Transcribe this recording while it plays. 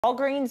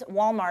Walgreens,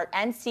 Walmart,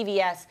 and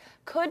CVS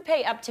could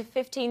pay up to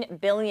 $15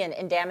 billion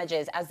in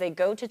damages as they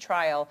go to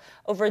trial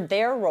over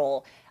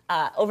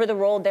the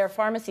role their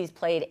pharmacies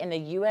played in the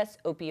U.S.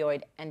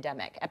 opioid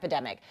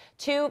epidemic.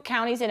 Two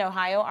counties in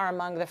Ohio are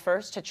among the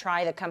first to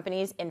try the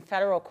companies in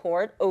federal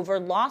court over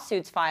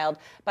lawsuits filed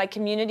by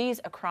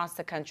communities across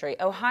the country.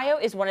 Ohio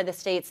is one of the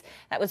states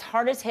that was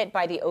hardest hit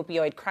by the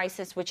opioid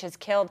crisis, which has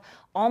killed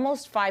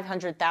almost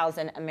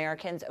 500,000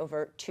 Americans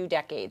over 2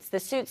 decades. The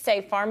suits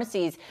say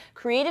pharmacies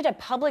created a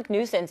public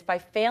nuisance by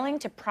failing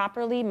to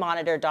properly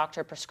monitor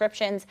doctor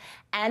prescriptions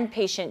and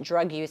patient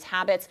drug use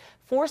habits,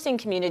 forcing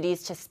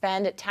communities to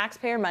spend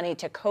taxpayer money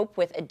to cope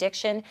with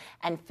addiction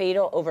and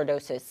fatal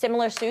overdoses.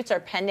 Similar suits are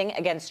pending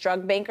against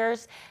drug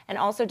bankers and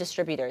also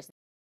distributors.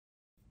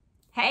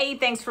 Hey,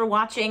 thanks for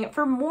watching.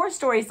 For more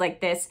stories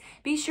like this,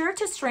 be sure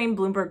to stream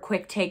Bloomberg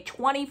Quicktake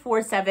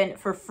 24/7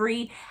 for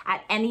free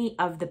at any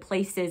of the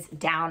places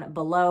down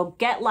below.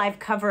 Get live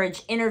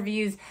coverage,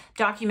 interviews,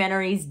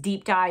 documentaries,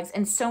 deep dives,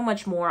 and so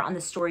much more on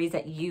the stories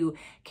that you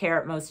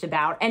care most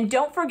about. And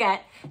don't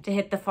forget to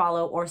hit the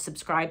follow or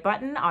subscribe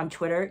button on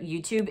Twitter,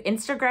 YouTube,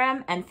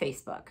 Instagram, and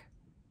Facebook.